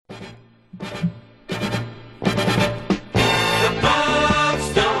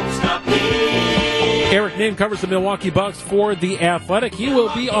Eric Nehm covers the Milwaukee Bucks for The Athletic. He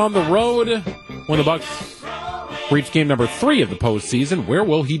will be on the road when the Bucks reach game number 3 of the postseason. Where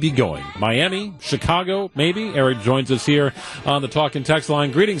will he be going? Miami? Chicago? Maybe? Eric joins us here on the Talk and Text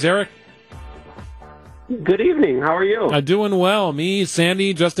line. Greetings, Eric. Good evening. How are you? Doing well. Me,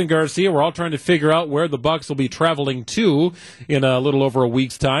 Sandy, Justin Garcia, we're all trying to figure out where the Bucks will be traveling to in a little over a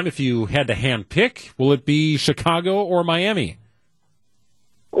week's time. If you had to hand pick, will it be Chicago or Miami?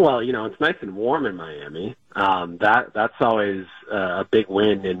 Well, it's nice and warm in Miami. That's always a big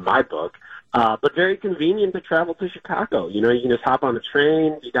win in my book. But very convenient to travel to Chicago. You can just hop on the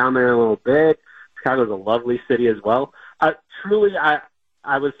train, be down there a little bit. Chicago's a lovely city as well. Truly,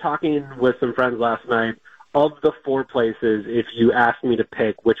 I was talking with some friends last night. Of the 4 places, if you asked me to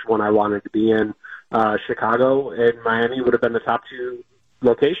pick which one I wanted to be in, Chicago and Miami would have been the top 2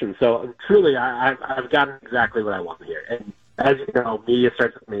 locations. So truly, I've gotten exactly what I want here. And as you know, media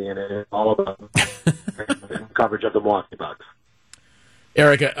starts with me, and it's all about coverage of the Milwaukee Bucks.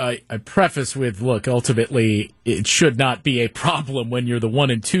 Eric, I preface with, look, ultimately, it should not be a problem when you're the 1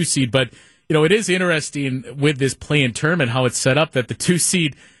 and 2 seed, but it is interesting with this play-in tournament how it's set up that the 2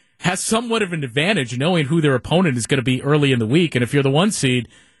 seed has somewhat of an advantage knowing who their opponent is going to be early in the week. And if you're the 1 seed,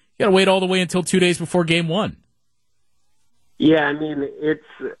 you got to wait all the way until 2 days before game 1. Yeah, it's,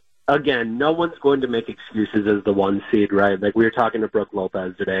 again, no one's going to make excuses as the 1 seed, right? Like we were talking to Brooke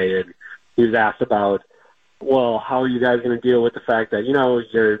Lopez today, and he was asked about, well, how are you guys going to deal with the fact that,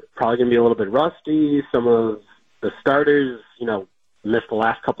 you're probably going to be a little bit rusty. Some of the starters, missed the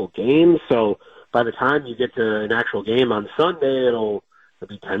last couple of games. So by the time you get to an actual game on Sunday, it'll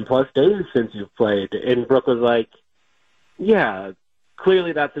be 10-plus days since you've played. And Brooke was like, yeah,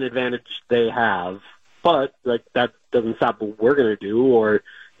 clearly that's an advantage they have. But, that doesn't stop what we're going to do. Or,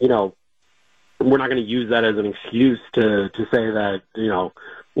 we're not going to use that as an excuse to say that,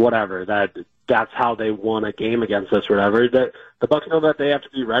 whatever, that's how they won a game against us or whatever. That the Bucks know that they have to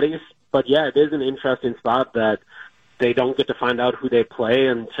be ready. But, yeah, it is an interesting spot that they don't get to find out who they play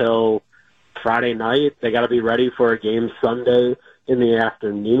until Friday night. They got to be ready for a game Sunday in the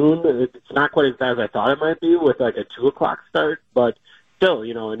afternoon. It's not quite as bad as I thought it might be with a 2 o'clock start, but still,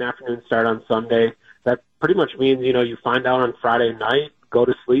 an afternoon start on Sunday. That pretty much means, you find out on Friday night, go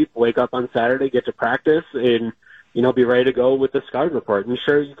to sleep, wake up on Saturday, get to practice, and, be ready to go with the scouting report. And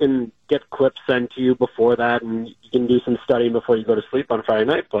sure, you can get clips sent to you before that, and you can do some studying before you go to sleep on Friday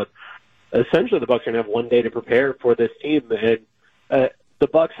night, but essentially the Bucks are going to have 1 day to prepare for this team. And the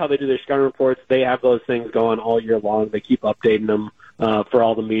Bucks, how they do their scouting reports, they have those things going all year long. They keep updating them for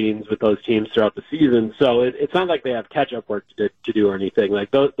all the meetings with those teams throughout the season. So it's not like they have catch-up work to do or anything.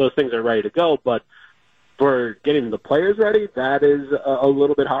 Those things are ready to go, but for getting the players ready, that is a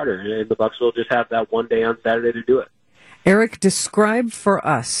little bit harder. And the Bucks will just have that 1 day on Saturday to do it. Eric, describe for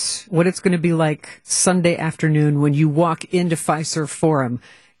us what it's going to be like Sunday afternoon when you walk into Fiserv Forum.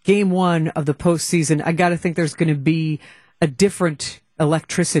 Game 1 of the postseason, I got to think there's going to be a different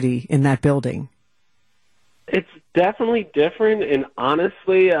electricity in that building. It's definitely different, and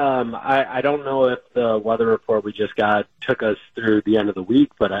honestly, I don't know if the weather report we just got took us through the end of the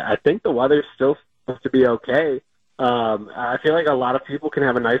week, but I think the weather's still supposed to be okay. I feel like a lot of people can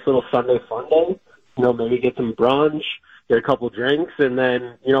have a nice little Sunday fun day, maybe get some brunch, get a couple drinks, and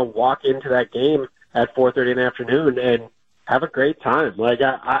then, walk into that game at 4:30 in the afternoon and have a great time.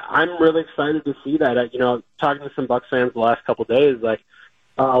 I'm really excited to see that. Talking to some Bucks fans the last couple of days,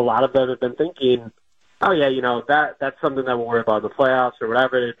 a lot of them have been thinking, oh yeah, that's something that we'll worry about in the playoffs or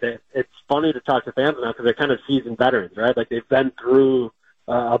whatever. It's funny to talk to fans now because they're kind of seasoned veterans, right? They've been through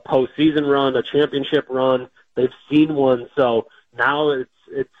a postseason run, a championship run. They've seen one, so now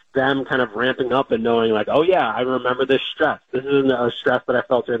it's them kind of ramping up and knowing oh yeah, I remember this stress. This isn't a stress that I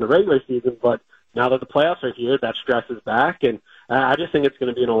felt during the regular season, but now that the playoffs are here, that stress is back, and I just think it's going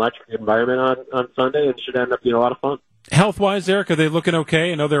to be an electric environment on Sunday and should end up being a lot of fun. Health-wise, Eric, are they looking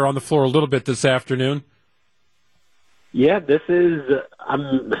okay? I know they're on the floor a little bit this afternoon. Yeah, this is,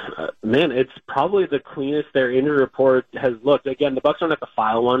 it's probably the cleanest their injury report has looked. Again, the Bucks don't have to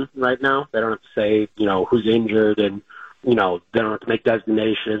file one right now. They don't have to say, who's injured, and, they don't have to make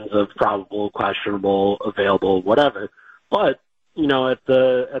designations of probable, questionable, available, whatever. But, at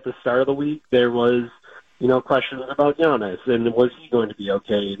the start of the week, there was, questions about Giannis, and was he going to be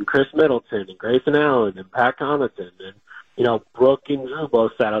okay, and Chris Middleton, and Grayson Allen, and Pat Connaughton, and, Brooke and Drew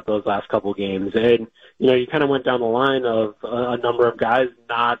both sat out those last couple games. And, you kind of went down the line of a number of guys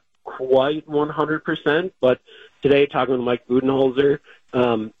not quite 100%, but today, talking with Mike Budenholzer,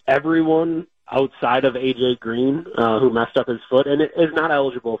 everyone outside of A.J. Green, who messed up his foot and is not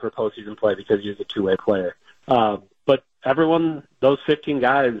eligible for postseason play because he's a two-way player. But everyone, those 15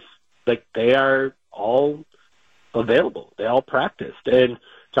 guys, like, they are all available. They all practiced. And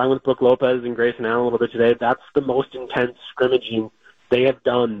talking with Brooke Lopez and Grayson Allen a little bit today, that's the most intense scrimmaging they have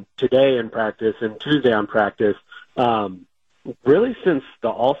done today in practice and Tuesday on practice, really since the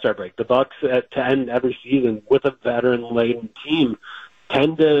All-Star break. The Bucks, to end every season with a veteran-laden team,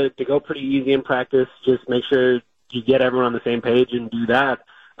 tend to go pretty easy in practice. Just make sure you get everyone on the same page and do that.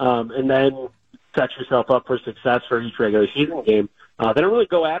 And then set yourself up for success for each regular season game. They don't really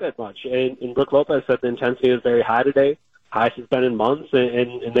go at it much. And Brooke Lopez said the intensity was very high today, highest it's been in months,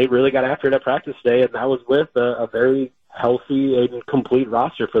 and they really got after it at practice today, and that was with a very healthy and complete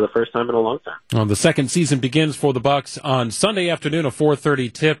roster for the first time in a long time. Well, the second season begins for the Bucks on Sunday afternoon, a 4:30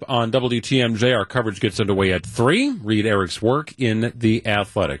 tip on WTMJ. Our coverage gets underway at 3. Read Eric's work in The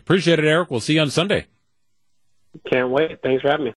Athletic. Appreciate it, Eric. We'll see you on Sunday. Can't wait. Thanks for having me.